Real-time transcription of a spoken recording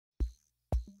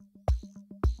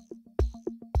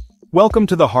Welcome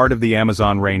to the heart of the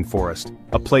Amazon rainforest,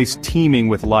 a place teeming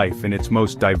with life in its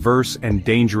most diverse and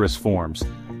dangerous forms.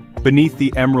 Beneath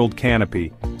the emerald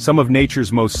canopy, some of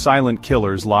nature's most silent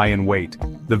killers lie in wait,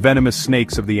 the venomous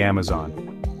snakes of the Amazon.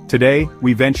 Today,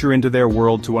 we venture into their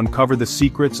world to uncover the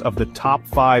secrets of the top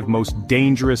 5 most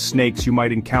dangerous snakes you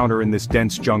might encounter in this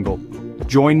dense jungle.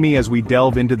 Join me as we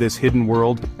delve into this hidden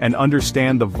world and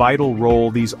understand the vital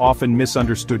role these often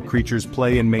misunderstood creatures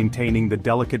play in maintaining the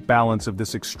delicate balance of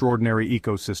this extraordinary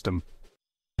ecosystem.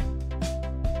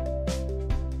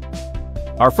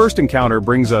 Our first encounter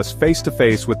brings us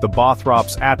face-to-face with the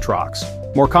Bothrops atrox,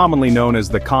 more commonly known as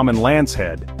the common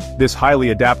lancehead. This highly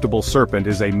adaptable serpent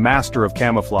is a master of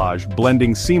camouflage,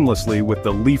 blending seamlessly with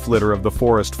the leaf litter of the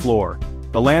forest floor.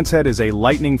 The lancehead is a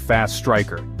lightning-fast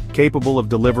striker, capable of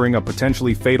delivering a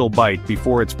potentially fatal bite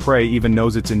before its prey even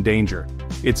knows it's in danger.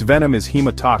 Its venom is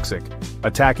hemotoxic,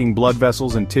 attacking blood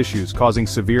vessels and tissues, causing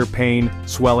severe pain,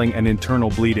 swelling, and internal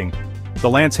bleeding. The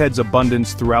lancehead's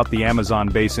abundance throughout the Amazon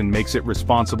basin makes it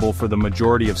responsible for the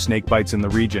majority of snake bites in the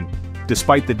region.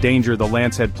 Despite the danger, the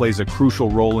lancehead plays a crucial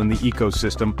role in the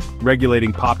ecosystem,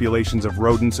 regulating populations of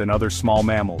rodents and other small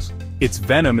mammals. Its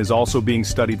venom is also being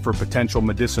studied for potential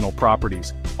medicinal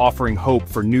properties, offering hope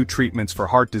for new treatments for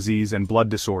heart disease and blood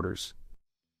disorders.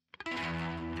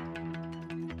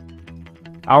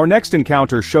 Our next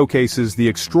encounter showcases the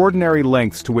extraordinary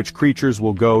lengths to which creatures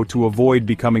will go to avoid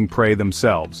becoming prey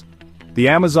themselves. The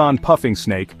Amazon puffing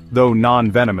snake, though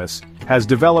non-venomous, has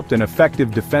developed an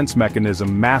effective defense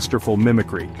mechanism, Master of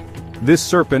Mimicry. This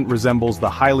serpent resembles the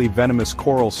highly venomous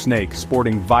coral snake,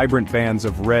 sporting vibrant bands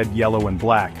of red, yellow, and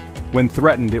black. When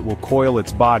threatened, it will coil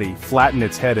its body, flatten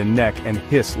its head and neck, and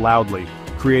hiss loudly,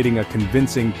 creating a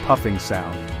convincing puffing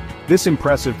sound. This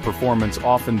impressive performance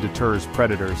often deters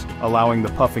predators, allowing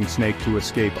the puffing snake to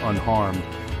escape unharmed.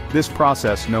 This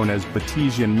process, known as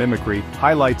Batesian mimicry,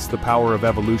 highlights the power of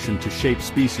evolution to shape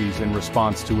species in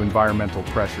response to environmental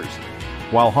pressures.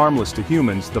 While harmless to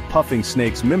humans, the puffing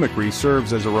snake's mimicry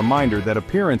serves as a reminder that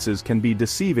appearances can be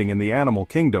deceiving in the animal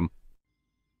kingdom.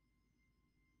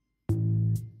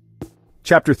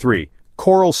 Chapter 3.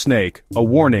 Coral Snake, a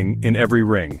Warning in Every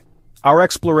Ring. Our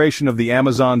exploration of the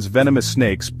Amazon's venomous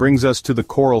snakes brings us to the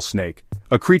coral snake,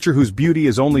 a creature whose beauty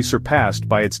is only surpassed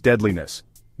by its deadliness.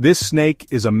 This snake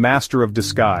is a master of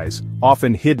disguise,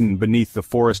 often hidden beneath the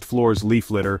forest floor's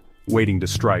leaf litter, waiting to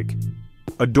strike.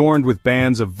 Adorned with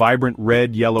bands of vibrant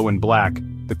red, yellow, and black,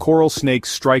 the coral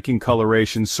snake's striking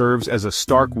coloration serves as a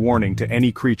stark warning to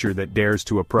any creature that dares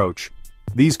to approach.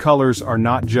 These colors are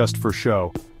not just for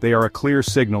show, they are a clear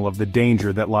signal of the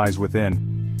danger that lies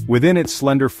within. Within its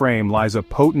slender frame lies a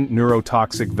potent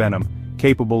neurotoxic venom,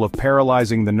 capable of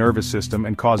paralyzing the nervous system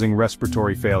and causing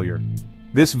respiratory failure.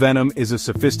 This venom is a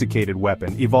sophisticated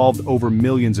weapon, evolved over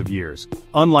millions of years.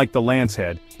 Unlike the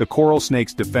lancehead, the coral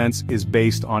snake's defense is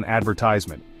based on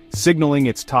advertisement, signaling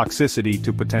its toxicity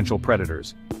to potential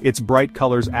predators. Its bright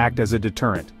colors act as a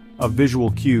deterrent, a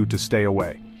visual cue to stay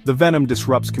away. The venom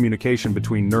disrupts communication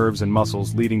between nerves and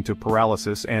muscles, leading to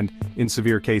paralysis and, in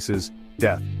severe cases,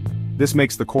 death. This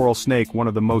makes the coral snake one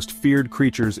of the most feared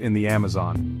creatures in the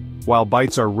Amazon. While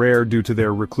bites are rare due to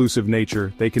their reclusive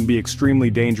nature, they can be extremely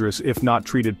dangerous if not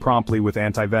treated promptly with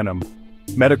antivenom.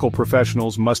 Medical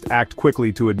professionals must act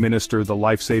quickly to administer the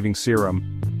life-saving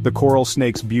serum. The coral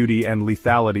snake's beauty and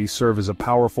lethality serve as a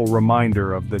powerful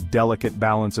reminder of the delicate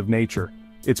balance of nature.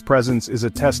 Its presence is a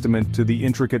testament to the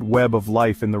intricate web of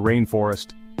life in the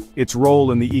rainforest. Its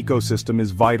role in the ecosystem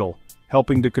is vital,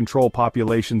 helping to control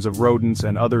populations of rodents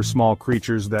and other small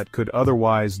creatures that could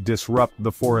otherwise disrupt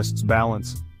the forest's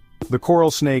balance. The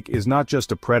coral snake is not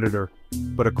just a predator,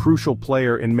 but a crucial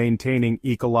player in maintaining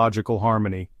ecological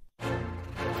harmony.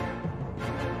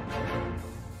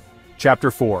 Chapter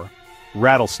 4.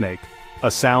 Rattlesnake, a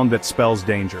sound that spells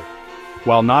danger.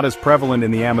 While not as prevalent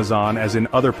in the Amazon as in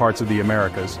other parts of the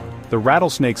Americas, the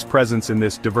rattlesnake's presence in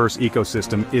this diverse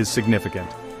ecosystem is significant.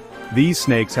 These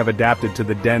snakes have adapted to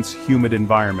the dense, humid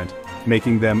environment,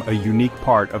 making them a unique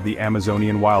part of the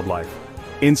Amazonian wildlife.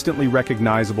 Instantly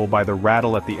recognizable by the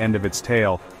rattle at the end of its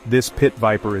tail, this pit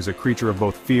viper is a creature of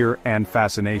both fear and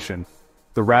fascination.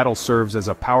 The rattle serves as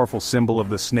a powerful symbol of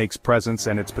the snake's presence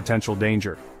and its potential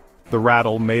danger. The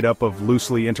rattle, made up of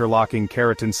loosely interlocking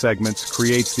keratin segments,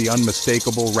 creates the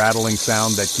unmistakable rattling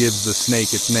sound that gives the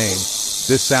snake its name.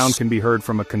 This sound can be heard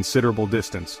from a considerable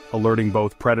distance, alerting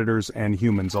both predators and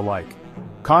humans alike.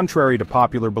 Contrary to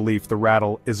popular belief, the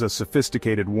rattle is a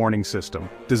sophisticated warning system,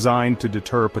 designed to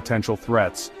deter potential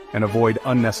threats and avoid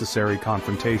unnecessary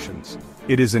confrontations.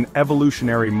 It is an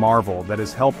evolutionary marvel that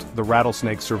has helped the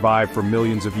rattlesnake survive for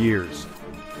millions of years.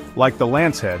 Like the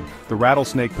lancehead, the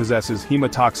rattlesnake possesses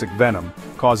hemotoxic venom,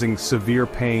 causing severe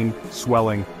pain,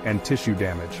 swelling, and tissue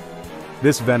damage.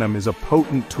 This venom is a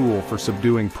potent tool for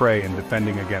subduing prey and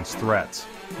defending against threats.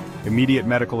 Immediate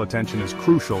medical attention is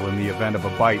crucial in the event of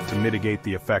a bite to mitigate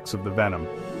the effects of the venom.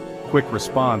 Quick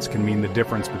response can mean the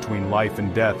difference between life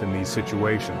and death in these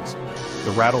situations.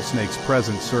 The rattlesnake's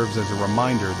presence serves as a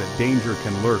reminder that danger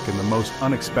can lurk in the most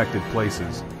unexpected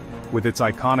places, with its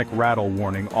iconic rattle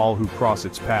warning all who cross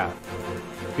its path.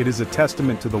 It is a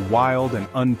testament to the wild and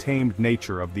untamed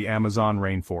nature of the Amazon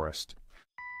rainforest.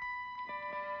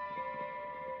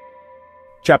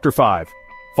 Chapter 5.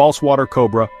 False Water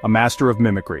Cobra, a Master of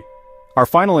Mimicry. Our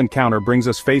final encounter brings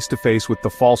us face to face with the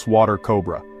false water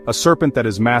cobra, a serpent that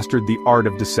has mastered the art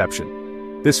of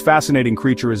deception. This fascinating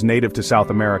creature is native to South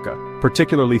America,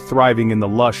 particularly thriving in the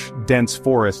lush, dense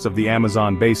forests of the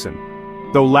Amazon basin.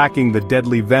 Though lacking the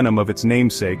deadly venom of its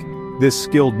namesake, this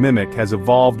skilled mimic has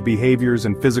evolved behaviors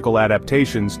and physical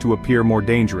adaptations to appear more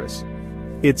dangerous.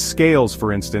 Its scales,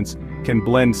 for instance, can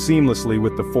blend seamlessly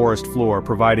with the forest floor,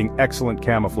 providing excellent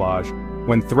camouflage.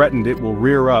 When threatened, it will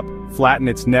rear up, flatten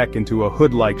its neck into a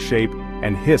hood-like shape,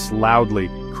 and hiss loudly,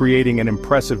 creating an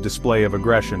impressive display of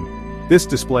aggression. This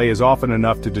display is often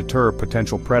enough to deter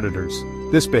potential predators.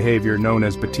 This behavior, known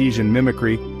as Batesian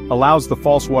mimicry, allows the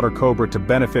false water cobra to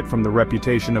benefit from the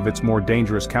reputation of its more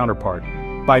dangerous counterpart.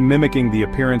 By mimicking the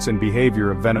appearance and behavior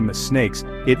of venomous snakes,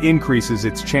 it increases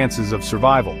its chances of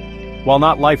survival. While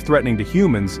not life-threatening to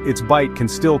humans, its bite can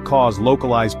still cause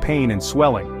localized pain and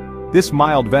swelling. This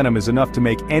mild venom is enough to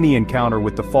make any encounter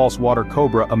with the false water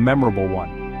cobra a memorable one.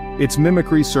 Its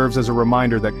mimicry serves as a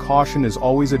reminder that caution is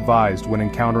always advised when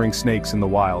encountering snakes in the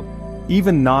wild.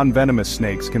 Even non-venomous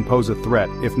snakes can pose a threat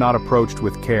if not approached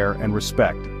with care and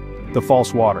respect. The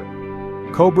false water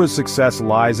cobra's success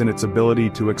lies in its ability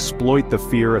to exploit the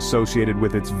fear associated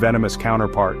with its venomous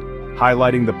counterpart,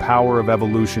 highlighting the power of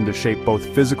evolution to shape both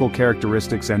physical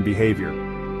characteristics and behavior.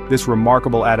 This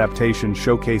remarkable adaptation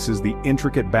showcases the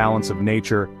intricate balance of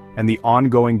nature and the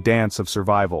ongoing dance of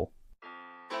survival.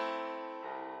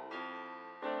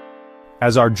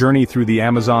 As our journey through the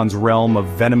Amazon's realm of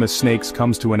venomous snakes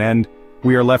comes to an end,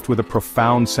 we are left with a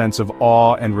profound sense of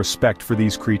awe and respect for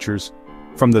these creatures.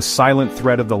 From the silent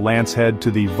threat of the lancehead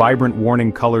to the vibrant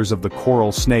warning colors of the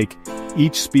coral snake,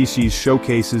 each species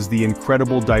showcases the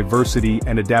incredible diversity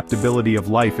and adaptability of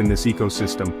life in this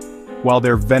ecosystem. While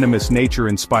their venomous nature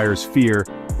inspires fear,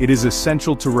 it is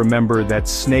essential to remember that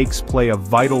snakes play a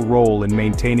vital role in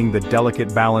maintaining the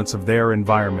delicate balance of their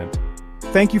environment.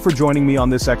 Thank you for joining me on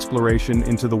this exploration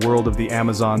into the world of the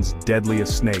Amazon's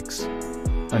deadliest snakes.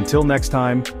 Until next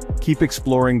time, keep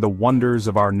exploring the wonders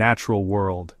of our natural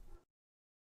world.